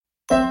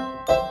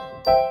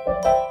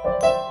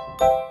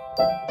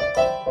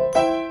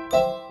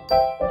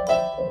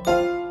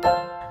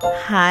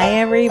Hi,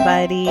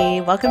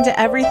 everybody. Welcome to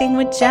Everything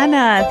with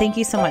Jenna. Thank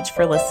you so much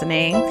for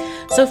listening.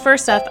 So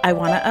first up, I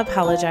want to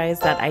apologize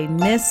that I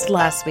missed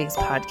last week's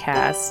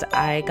podcast.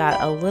 I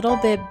got a little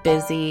bit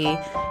busy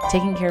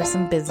taking care of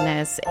some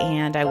business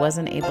and I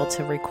wasn't able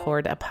to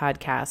record a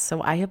podcast.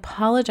 So I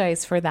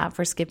apologize for that,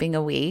 for skipping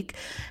a week.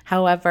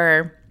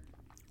 However,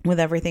 with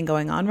everything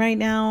going on right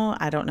now,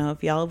 I don't know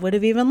if y'all would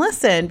have even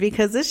listened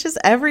because it's just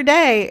every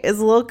day is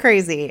a little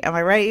crazy. Am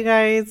I right, you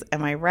guys?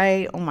 Am I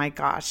right? Oh my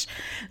gosh.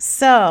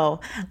 So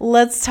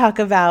let's talk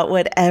about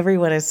what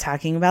everyone is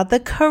talking about,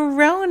 the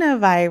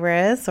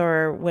coronavirus,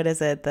 or what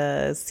is it?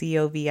 The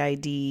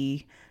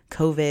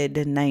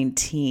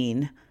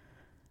COVID-19.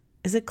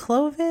 Is it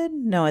COVID?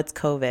 No, it's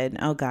COVID.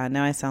 Oh God,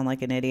 now I sound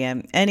like an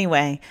idiot.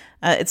 Anyway,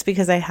 it's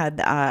because I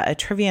had a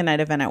trivia night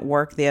event at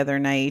work the other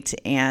night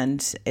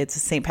and it's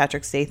St.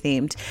 Patrick's Day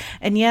themed.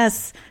 And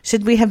yes,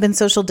 should we have been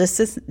social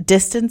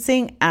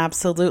distancing?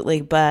 Absolutely.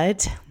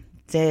 But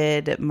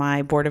did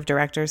my board of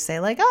directors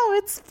say like, oh,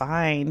 it's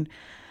fine?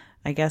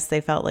 I guess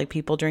they felt like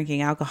people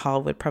drinking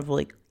alcohol would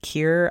probably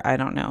cure. I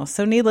don't know.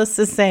 So needless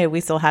to say, we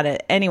still had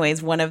it.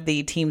 Anyways, one of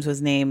the teams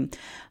was named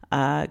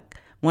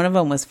one of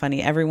them was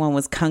funny. Everyone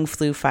was Kung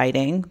Flu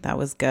fighting. That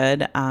was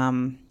good.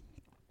 When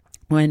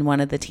one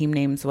of the team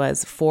names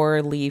was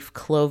 4-leaf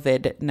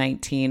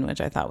COVID-19,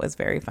 which I thought was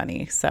very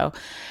funny. So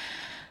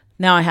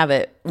now I have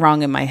it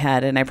wrong in my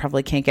head and I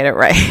probably can't get it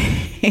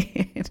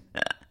right.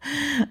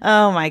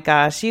 Oh my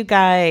gosh, you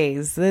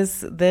guys,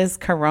 this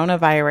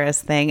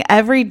coronavirus thing,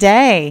 every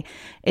day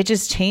it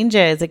just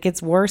changes. It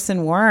gets worse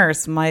and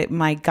worse.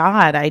 My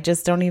God, I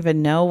just don't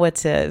even know what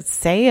to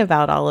say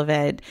about all of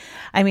it.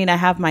 I mean, I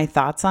have my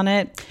thoughts on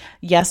it.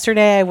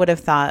 Yesterday, I would have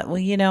thought,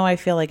 well, I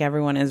feel like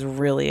everyone is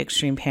really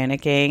extreme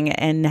panicking.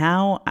 And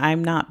now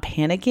I'm not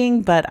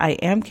panicking, but I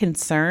am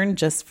concerned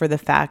just for the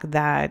fact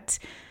that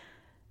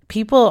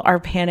people are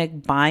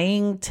panic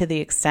buying to the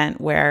extent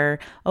where,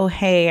 oh,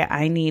 hey,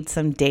 I need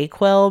some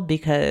Dayquil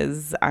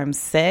because I'm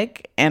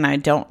sick and I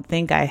don't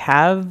think I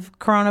have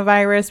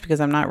coronavirus because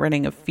I'm not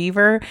running a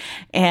fever.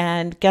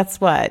 And guess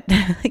what?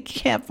 I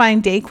can't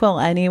find Dayquil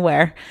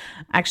anywhere.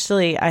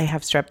 Actually, I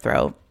have strep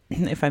throat,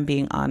 if I'm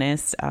being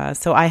honest.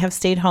 So I have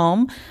stayed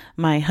home.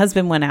 My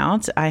husband went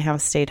out. I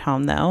have stayed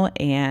home though.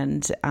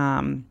 And,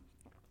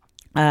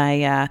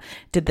 I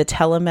did the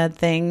telemed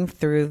thing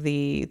through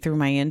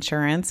my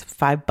insurance,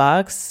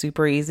 $5,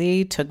 super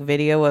easy. Took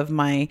video of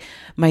my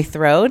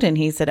throat, and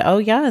he said, "Oh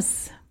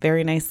yes,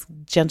 very nice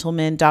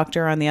gentleman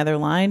doctor on the other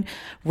line.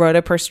 Wrote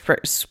a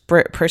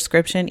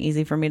prescription,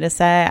 easy for me to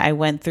say. I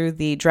went through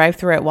the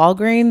drive-through at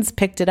Walgreens,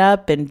 picked it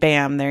up, and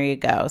bam, there you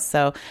go.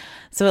 So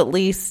at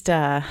least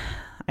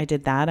I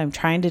did that. I'm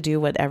trying to do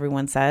what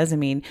everyone says. I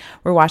mean,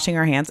 we're washing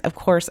our hands. Of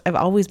course, I've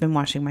always been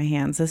washing my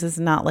hands. This is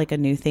not like a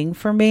new thing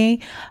for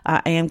me.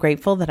 I am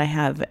grateful that I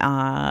have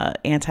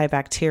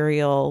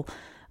antibacterial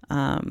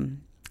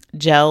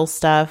gel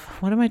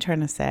stuff. What am I trying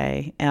to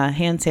say?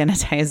 Hand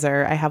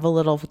sanitizer. I have a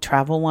little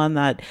travel one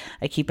that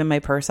I keep in my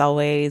purse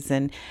always.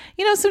 And,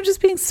 so I'm just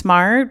being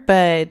smart.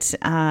 But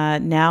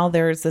now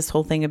there's this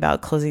whole thing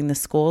about closing the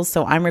schools.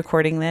 So I'm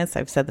recording this.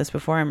 I've said this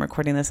before. I'm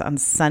recording this on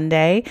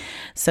Sunday.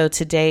 So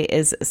today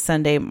is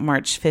Sunday,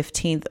 March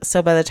 15th.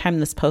 So by the time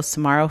this posts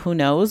tomorrow, who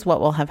knows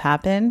what will have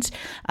happened?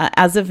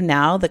 As of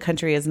now, the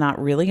country is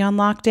not really on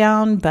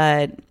lockdown,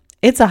 but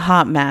it's a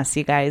hot mess,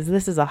 you guys.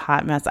 This is a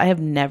hot mess. I have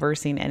never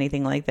seen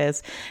anything like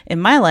this in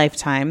my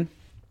lifetime.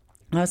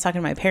 I was talking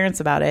to my parents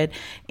about it,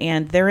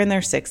 and they're in their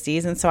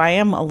 60s. And so I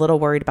am a little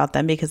worried about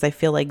them because I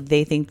feel like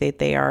they think that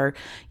they are,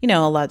 a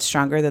lot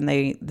stronger than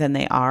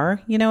they are.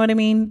 You know what I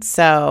mean?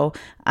 So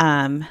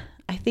I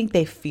think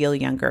they feel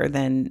younger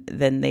than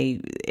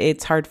they.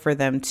 It's hard for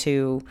them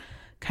to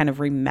kind of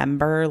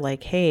remember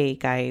like, hey,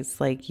 guys,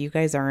 like you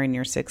guys are in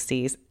your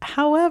 60s.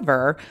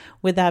 However,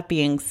 with that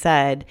being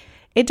said,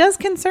 it does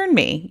concern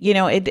me.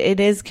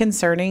 It is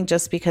concerning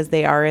just because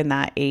they are in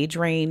that age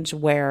range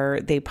where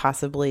they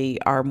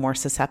possibly are more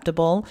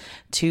susceptible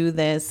to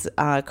this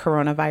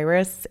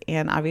coronavirus.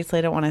 And obviously,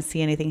 I don't want to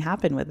see anything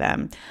happen with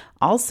them.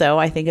 Also,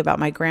 I think about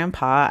my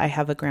grandpa. I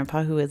have a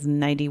grandpa who is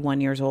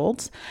 91 years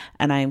old,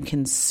 and I'm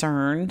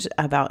concerned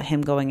about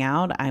him going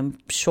out. I'm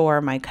sure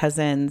my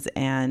cousins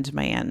and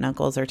my aunt and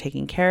uncles are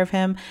taking care of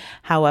him.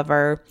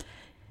 However,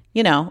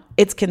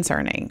 it's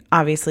concerning.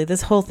 Obviously,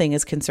 this whole thing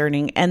is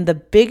concerning. And the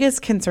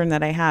biggest concern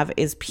that I have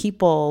is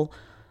people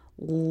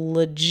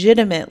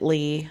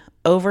legitimately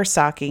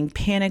overstocking,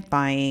 panic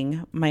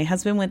buying. My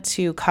husband went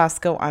to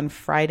Costco on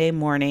Friday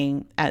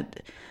morning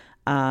at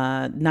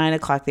 9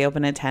 o'clock. They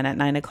open at 10 at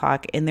 9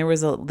 o'clock. And there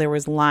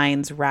was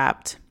lines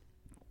wrapped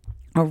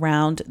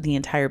around the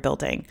entire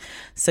building.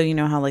 So you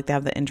know how like they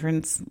have the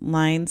entrance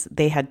lines?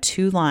 They had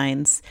 2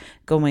 lines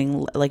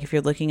going, like if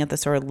you're looking at the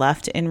store,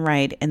 left and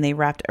right, and they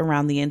wrapped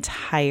around the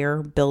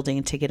entire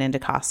building to get into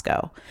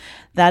Costco.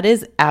 That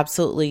is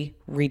absolutely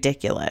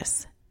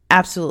ridiculous.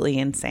 Absolutely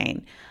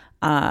insane.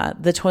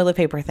 The toilet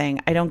paper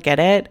thing, I don't get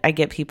it. I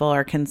get people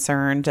are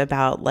concerned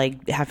about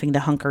like having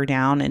to hunker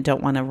down and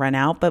don't want to run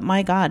out. But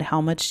my God,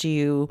 how much do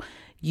you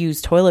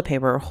use toilet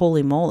paper.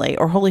 Holy moly,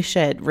 or holy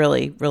shit,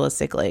 really,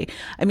 realistically.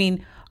 I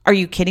mean, are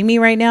you kidding me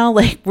right now?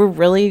 Like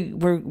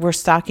we're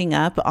stocking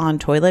up on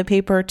toilet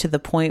paper to the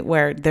point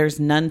where there's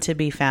none to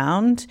be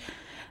found.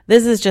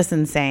 This is just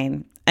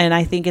insane. And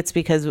I think it's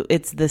because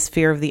it's this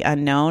fear of the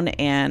unknown,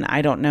 and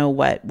I don't know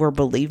what we're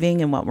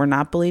believing and what we're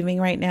not believing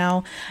right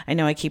now. I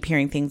know I keep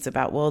hearing things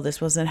about, well,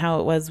 this wasn't how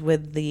it was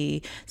with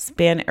the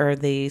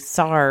the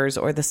SARS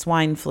or the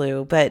swine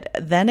flu. But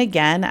then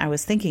again, I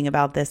was thinking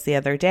about this the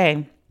other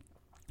day.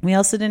 We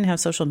also didn't have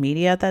social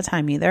media at that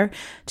time either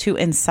to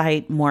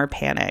incite more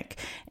panic.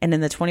 And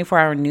in the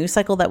 24-hour news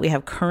cycle that we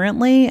have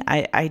currently,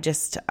 I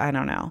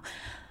don't know.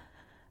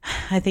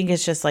 I think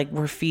it's just like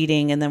we're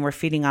feeding and then we're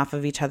feeding off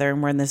of each other,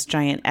 and we're in this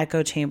giant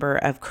echo chamber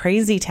of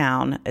crazy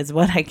town is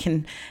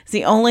it's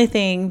the only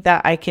thing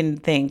that I can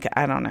think.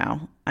 I don't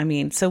know. I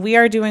mean, so we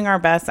are doing our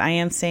best. I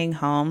am staying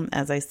home.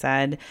 As I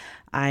said,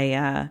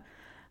 I'm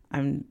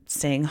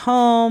staying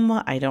home.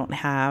 I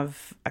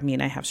have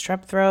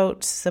strep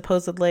throat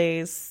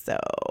supposedly. So,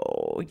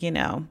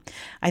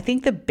 I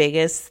think the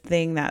biggest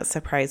thing that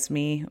surprised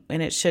me,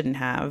 and it shouldn't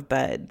have,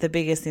 but the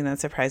biggest thing that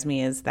surprised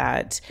me is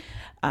that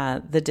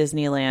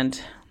Disney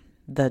World,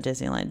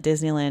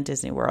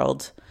 Disney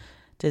World,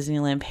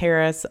 Disneyland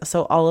Paris.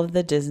 So all of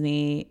the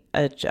Disney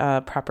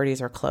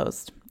properties are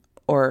closed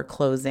or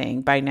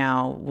closing by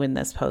now. When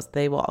this post,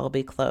 they will all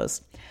be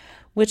closed.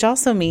 Which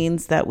also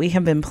means that we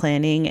have been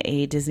planning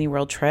a Disney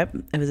World trip.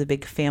 It was a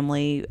big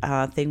family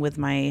thing with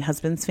my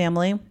husband's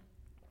family.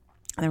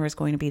 There was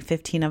going to be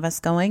 15 of us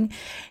going,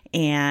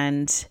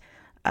 and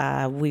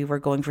we were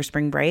going for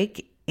spring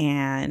break,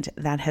 and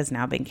that has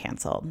now been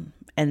canceled.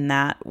 And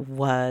that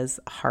was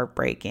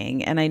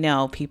heartbreaking. And I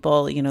know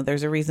people,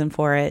 there's a reason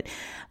for it,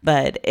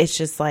 but it's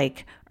just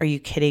like, are you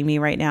kidding me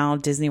right now?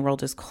 Disney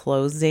World is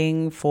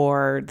closing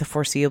for the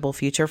foreseeable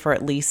future for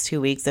at least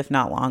 2 weeks, if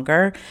not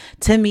longer.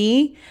 To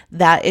me,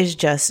 that is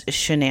just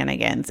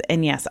shenanigans.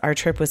 And yes, our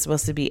trip was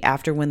supposed to be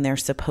after when they're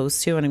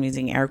supposed to, and I'm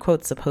using air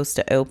quotes, supposed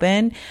to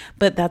open.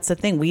 But that's the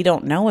thing. We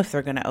don't know if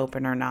they're going to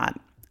open or not.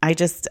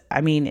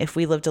 If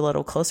we lived a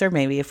little closer,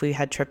 maybe if we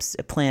had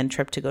a planned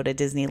trip to go to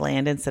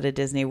Disneyland instead of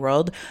Disney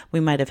World, we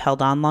might have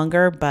held on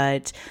longer.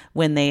 But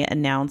when they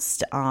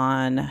announced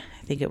on, I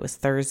think it was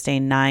Thursday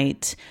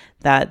night,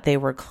 that they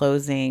were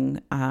closing,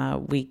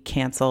 we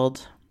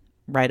canceled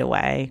right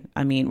away.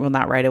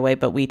 Not right away,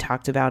 but we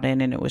talked about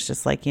it, and it was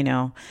just like,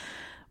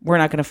 we're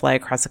not going to fly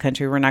across the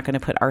country. We're not going to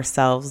put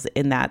ourselves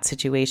in that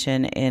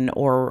situation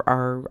or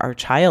our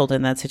child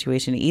in that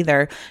situation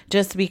either,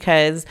 just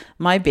because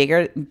my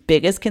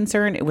biggest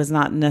concern, it was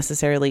not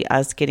necessarily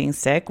us getting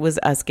sick, was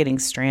us getting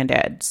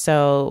stranded.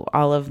 So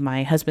all of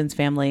my husband's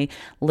family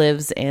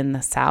lives in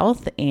the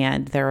South,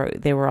 and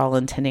they were all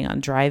intending on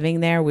driving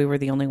there. We were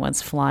the only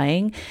ones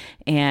flying.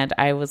 And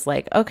I was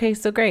like, okay,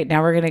 so great.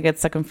 Now we're going to get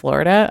stuck in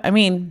Florida.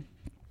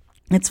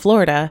 It's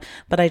Florida,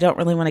 but I don't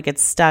really want to get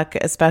stuck,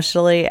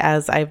 especially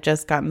as I've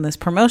just gotten this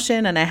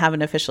promotion and I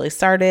haven't officially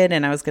started,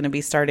 and I was going to be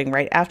starting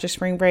right after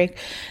spring break.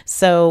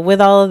 So with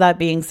all of that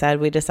being said,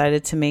 we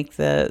decided to make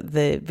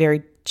the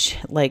very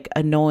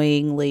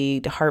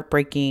annoyingly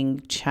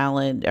heartbreaking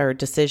challenge or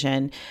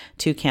decision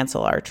to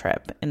cancel our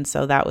trip. And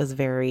so that was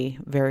very,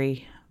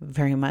 very,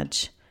 very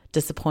much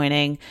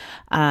disappointing.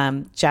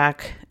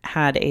 Jack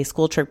had a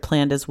school trip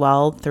planned as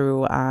well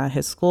through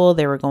his school.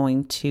 They were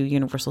going to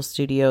Universal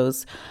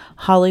Studios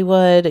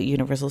Hollywood.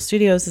 Universal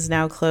Studios is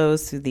now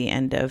closed through the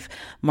end of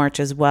March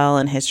as well,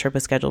 and his trip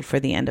was scheduled for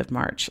the end of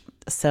March.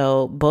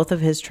 So both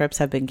of his trips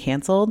have been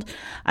canceled.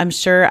 I'm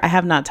sure, I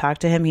have not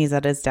talked to him. He's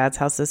at his dad's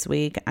house this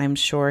week. I'm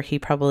sure he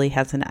probably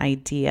has an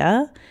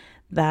idea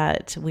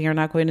that we are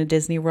not going to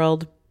Disney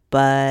World,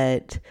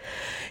 but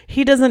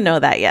he doesn't know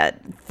that yet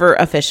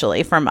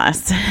officially from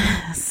us.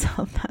 So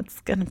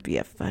that's going to be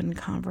a fun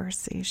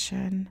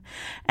conversation.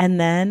 And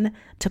then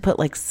to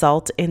put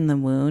salt in the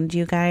wound,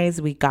 you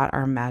guys, we got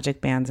our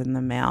magic bands in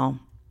the mail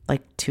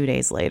 2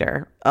 days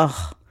later.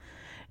 Ugh.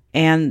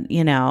 And,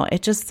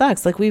 it just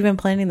sucks. We've been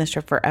planning this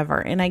trip forever,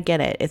 and I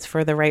get it. It's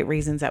for the right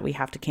reasons that we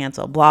have to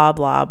cancel, blah,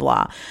 blah,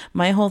 blah.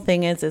 My whole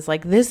thing is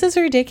this is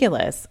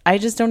ridiculous. I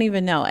just don't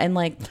even know. And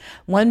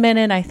 1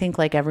 minute I think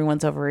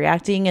everyone's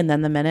overreacting, and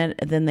then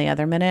the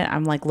other minute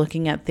I'm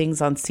looking at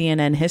things on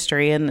CNN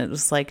history, and it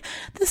was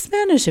the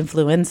Spanish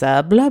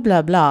influenza, blah,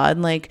 blah, blah.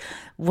 And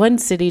one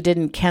city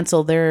didn't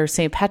cancel their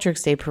St.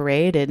 Patrick's Day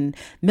parade and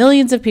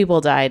millions of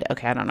people died.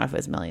 Okay, I don't know if it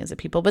was millions of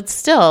people, but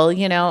still,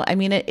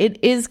 it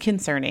is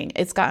concerning.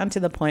 It's gotten to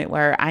the point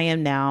where I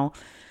am now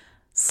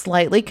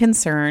slightly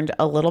concerned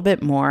a little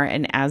bit more.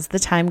 And as the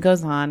time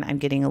goes on, I'm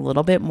getting a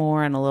little bit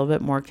more and a little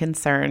bit more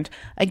concerned.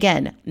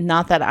 Again,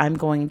 not that I'm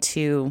going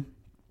to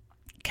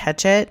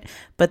catch it,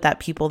 but that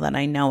people that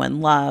I know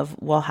and love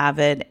will have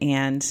it.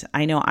 And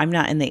I know I'm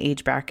not in the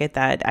age bracket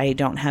that I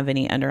don't have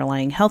any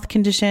underlying health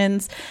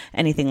conditions,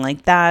 anything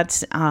like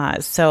that.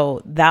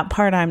 So that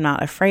part I'm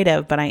not afraid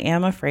of, but I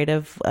am afraid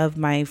of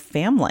my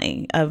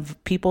family,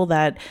 of people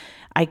that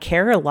I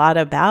care a lot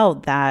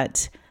about,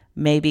 that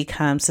may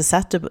become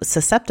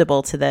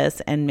susceptible to this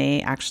and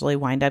may actually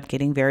wind up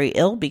getting very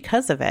ill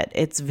because of it.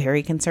 It's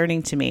very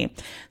concerning to me.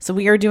 So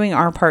we are doing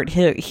our part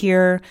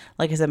here.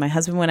 Like I said, my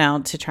husband went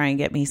out to try and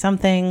get me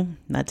something.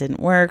 That didn't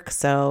work.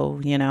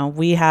 So,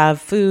 we have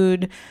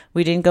food.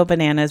 We didn't go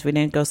bananas. We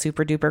didn't go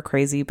super duper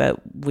crazy, but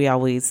we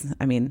always,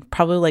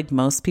 probably like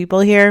most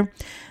people here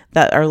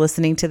that are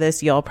listening to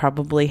this, y'all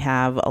probably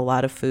have a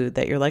lot of food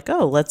that you're like,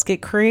 oh, let's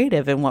get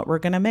creative in what we're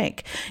going to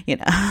make.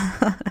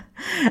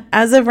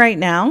 As of right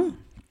now,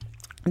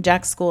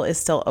 Jack's school is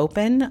still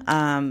open.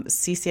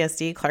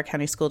 CCSD, Clark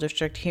County School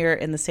District here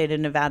in the state of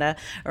Nevada,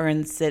 or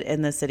in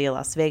the city of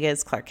Las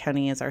Vegas. Clark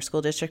County is our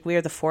school district. We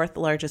are the fourth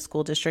largest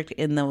school district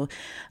in the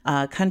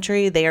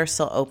country. They are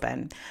still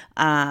open.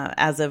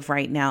 As of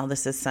right now,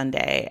 this is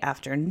Sunday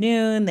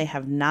afternoon. They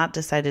have not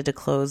decided to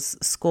close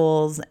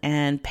schools,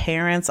 and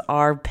parents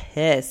are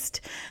pissed.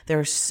 There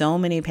are so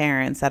many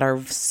parents that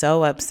are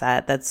so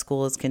upset that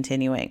school is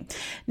continuing.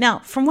 Now,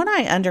 from what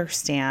I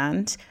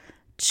understand,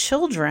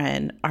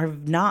 children are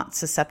not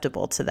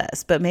susceptible to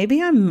this, but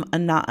maybe I'm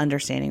not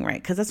understanding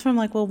right, because that's when I'm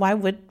like, well, why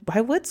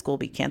would school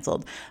be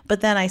canceled?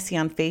 But then I see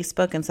on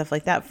Facebook and stuff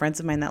like that, friends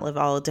of mine that live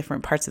all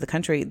different parts of the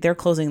country, they're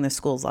closing their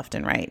schools left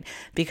and right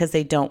because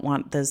they don't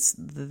want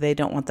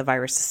the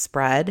virus to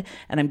spread,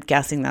 and I'm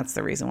guessing that's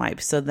the reason why.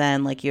 So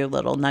then, like, your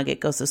little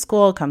nugget goes to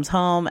school, comes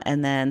home,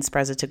 and then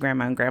spreads it to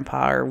grandma and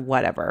grandpa or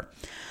whatever.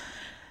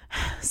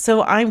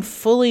 So I'm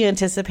fully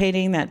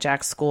anticipating that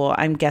Jack's school,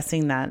 I'm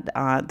guessing that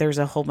there's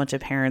a whole bunch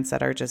of parents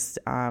that are just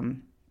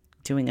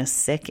doing a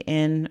sick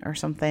in or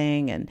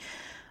something, and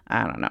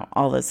I don't know,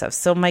 all this stuff.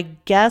 So my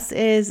guess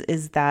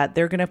is that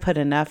they're going to put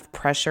enough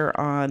pressure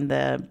on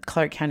the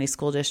Clark County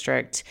School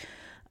District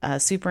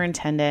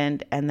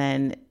superintendent, and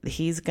then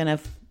he's going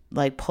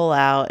to pull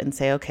out and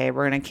say, okay,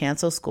 we're going to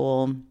cancel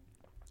school.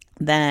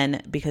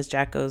 Then, because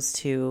Jack goes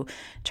to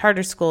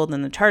charter school,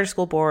 then the charter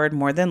school board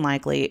more than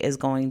likely is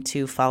going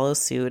to follow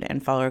suit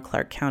and follow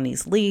Clark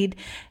County's lead,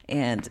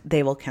 and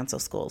they will cancel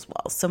school as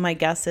well. So my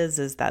guess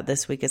is that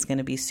this week is going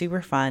to be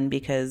super fun,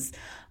 because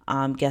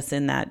I'm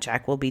guessing that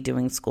Jack will be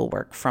doing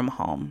schoolwork from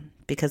home,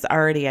 because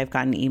already I've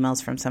gotten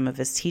emails from some of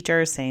his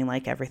teachers saying,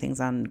 like, everything's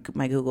on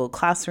my Google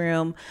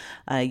Classroom.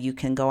 You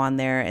can go on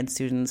there and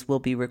students will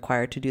be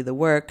required to do the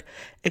work,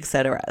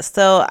 etc.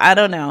 So I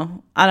don't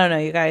know,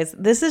 you guys.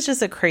 This is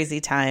just a crazy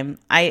time.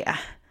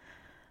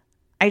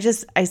 I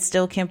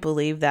still can't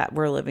believe that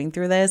we're living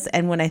through this.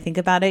 And when I think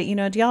about it,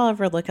 do y'all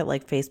ever look at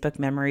like Facebook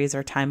memories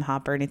or Time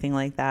Hop or anything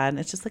like that? And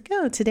it's just like,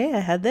 oh, today I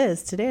had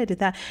this, today I did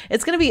that.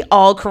 It's going to be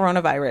all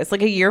coronavirus.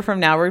 Like a year from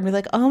now, we're going to be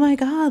like, oh my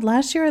God,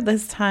 last year at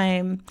this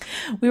time,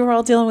 we were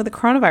all dealing with the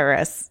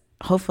coronavirus.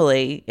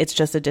 Hopefully it's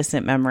just a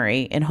distant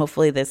memory, and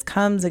hopefully this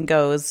comes and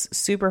goes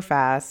super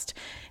fast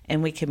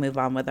and we can move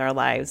on with our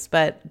lives.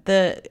 But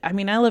I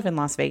live in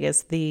Las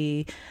Vegas.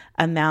 The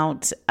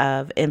amount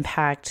of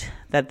impact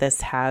that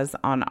this has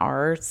on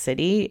our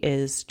city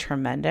is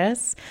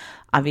tremendous.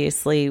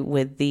 Obviously,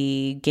 with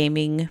the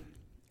gaming,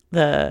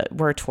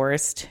 we're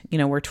tourist,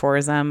 we're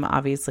tourism.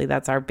 Obviously,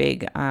 that's our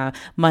big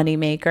money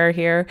maker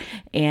here.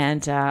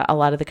 And a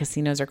lot of the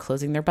casinos are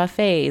closing their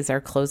buffets, are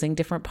closing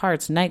different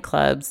parts,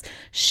 nightclubs,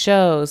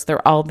 shows,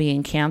 they're all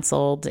being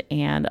canceled.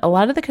 And a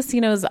lot of the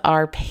casinos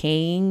are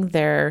paying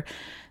their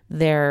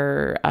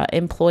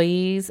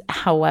employees.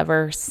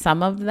 However,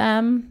 some of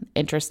them,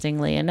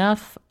 interestingly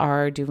enough,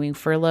 are doing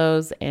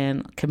furloughs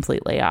and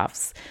complete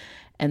layoffs.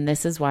 And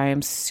this is why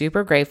I'm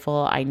super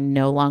grateful I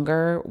no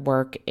longer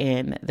work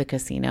in the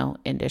casino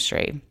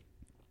industry,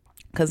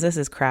 because this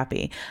is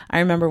crappy.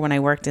 I remember when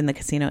I worked in the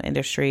casino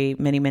industry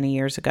many, many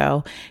years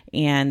ago,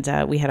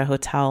 and we had a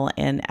hotel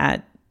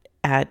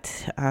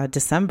at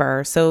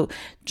December. So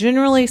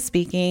generally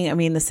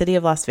speaking, the city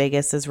of Las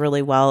Vegas is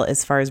really well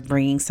as far as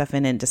bringing stuff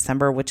in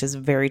December, which is a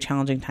very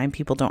challenging time.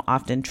 People don't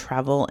often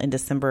travel in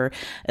December,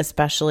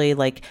 especially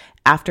like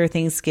after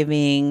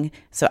Thanksgiving.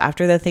 So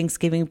after the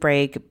Thanksgiving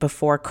break,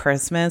 before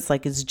Christmas,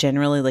 it's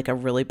generally like a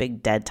really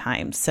big dead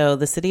time. So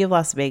the city of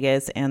Las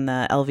Vegas and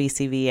the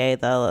LVCVA,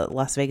 the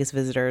Las Vegas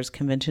Visitors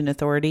Convention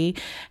Authority,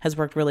 has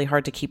worked really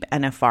hard to keep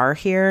NFR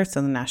here.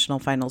 So the National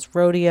Finals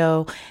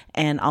Rodeo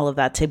and all of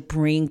that, to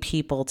bring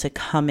people to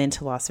come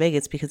into Las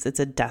Vegas, because it's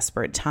a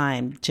desperate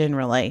time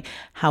generally.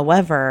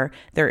 However,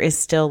 there is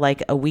still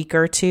like a week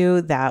or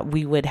two that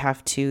we would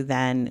have to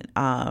then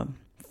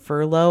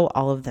furlough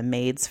all of the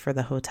maids for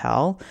the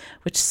hotel,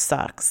 which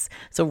sucks.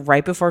 So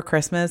right before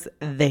Christmas,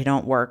 they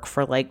don't work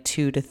for like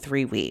 2 to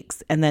 3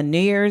 weeks. And then New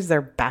Year's,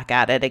 they're back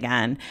at it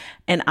again.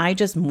 And I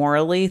just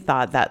morally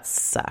thought that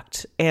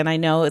sucked. And I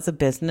know it's a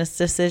business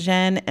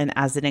decision. And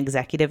as an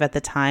executive at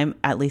the time,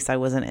 at least I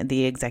wasn't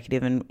the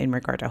executive in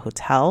regard to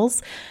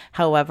hotels.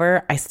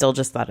 However, I still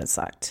just thought it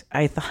sucked.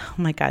 I thought, oh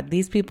my God,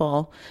 these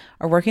people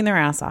are working their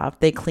ass off.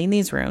 They clean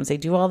these rooms, they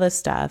do all this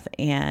stuff,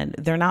 and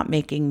they're not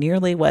making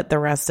nearly what the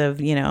rest of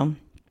the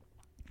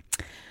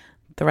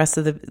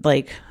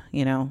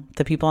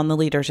people on the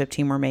leadership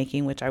team were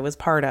making, which I was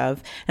part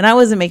of. And I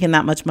wasn't making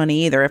that much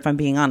money either, if I'm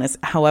being honest.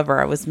 However,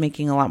 I was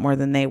making a lot more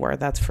than they were,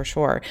 that's for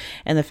sure.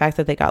 And the fact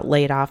that they got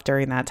laid off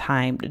during that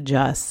time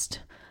just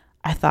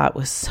I thought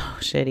was so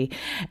shitty.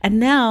 And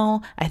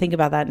now I think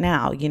about that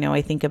now,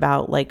 I think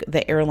about like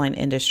the airline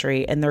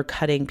industry, and they're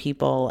cutting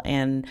people,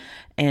 and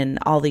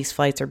all these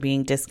flights are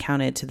being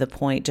discounted to the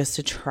point just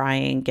to try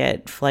and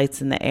get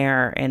flights in the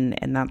air and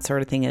that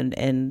sort of thing.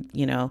 And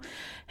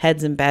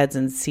heads and beds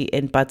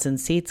and butts and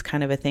seats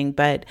kind of a thing.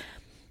 But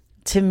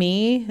to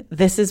me,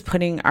 this is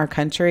putting our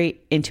country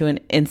into an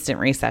instant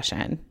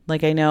recession.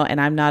 Like, I know, and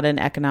I'm not an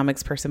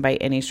economics person by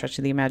any stretch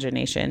of the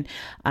imagination.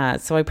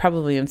 So I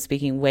probably am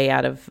speaking way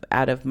out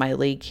of my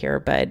league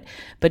here, but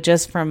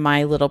just from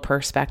my little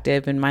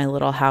perspective in my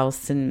little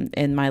house and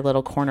in my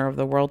little corner of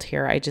the world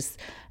here, I just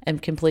am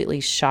completely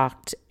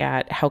shocked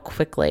at how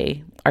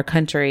quickly our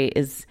country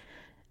is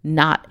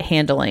not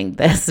handling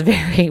this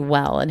very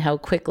well, and how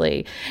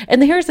quickly.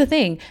 And here's the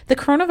thing, the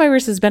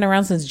coronavirus has been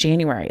around since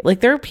January.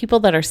 Like, there are people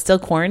that are still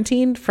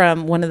quarantined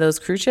from one of those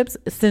cruise ships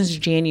since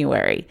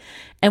January,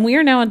 and we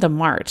are now into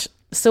March.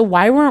 So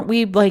why weren't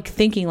we like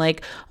thinking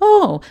like,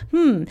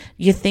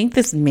 you think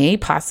this may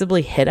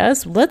possibly hit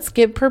us? Let's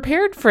get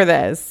prepared for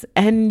this.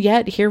 And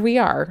yet here we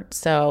are.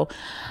 So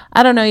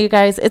I don't know, you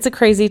guys, it's a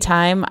crazy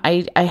time.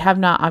 I have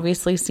not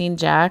obviously seen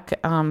Jack.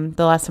 The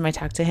last time I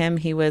talked to him,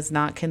 he was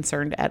not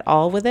concerned at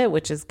all with it,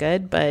 which is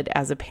good. But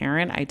as a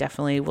parent, I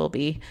definitely will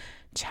be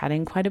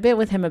chatting quite a bit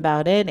with him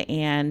about it.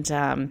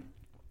 And,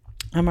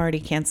 I'm already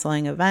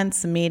canceling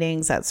events,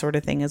 meetings, that sort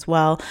of thing as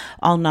well.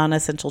 All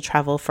non-essential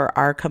travel for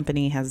our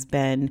company has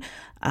been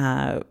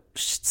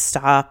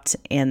stopped,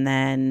 and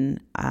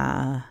then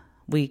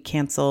we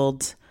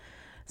canceled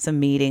some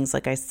meetings,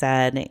 like I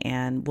said,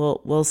 and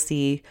we'll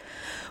see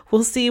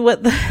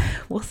what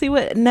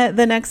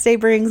the next day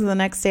brings, and the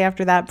next day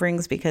after that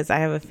brings, because I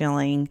have a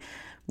feeling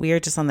we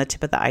are just on the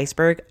tip of the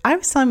iceberg. I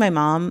was telling my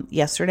mom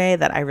yesterday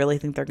that I really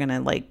think they're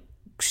gonna like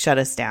shut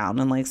us down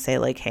and like say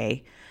like,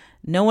 hey,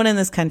 no one in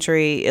this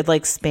country,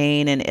 like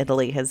Spain and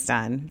Italy, has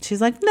done.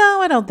 She's like,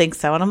 no, I don't think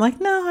so. And I'm like,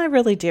 no, I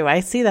really do. I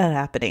see that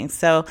happening.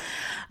 So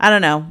I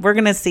don't know. We're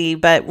going to see.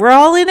 But we're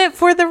all in it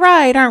for the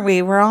ride, aren't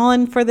we? We're all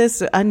in for this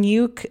holy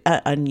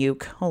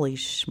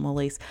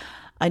schmolies,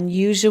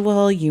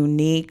 unusual,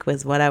 unique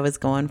was what I was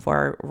going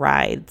for,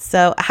 ride.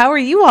 So how are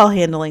you all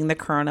handling the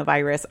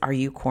coronavirus? Are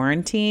you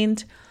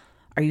quarantined?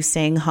 Are you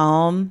staying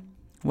home?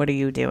 What are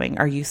you doing?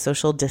 Are you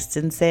social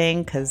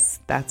distancing? Because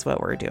that's what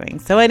we're doing.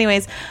 So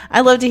anyways,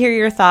 I'd love to hear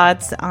your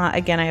thoughts.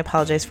 Again, I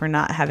apologize for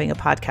not having a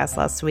podcast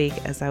last week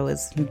as I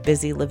was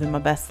busy living my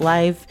best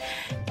life.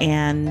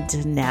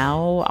 And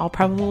now I'll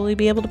probably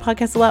be able to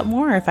podcast a lot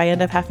more if I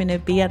end up having to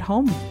be at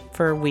home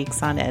for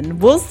weeks on end.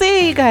 We'll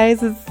see,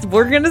 guys.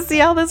 We're going to see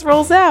how this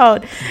rolls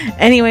out.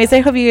 Anyways,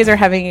 I hope you guys are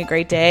having a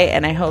great day,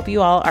 and I hope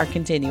you all are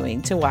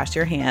continuing to wash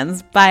your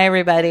hands. Bye,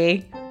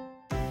 everybody.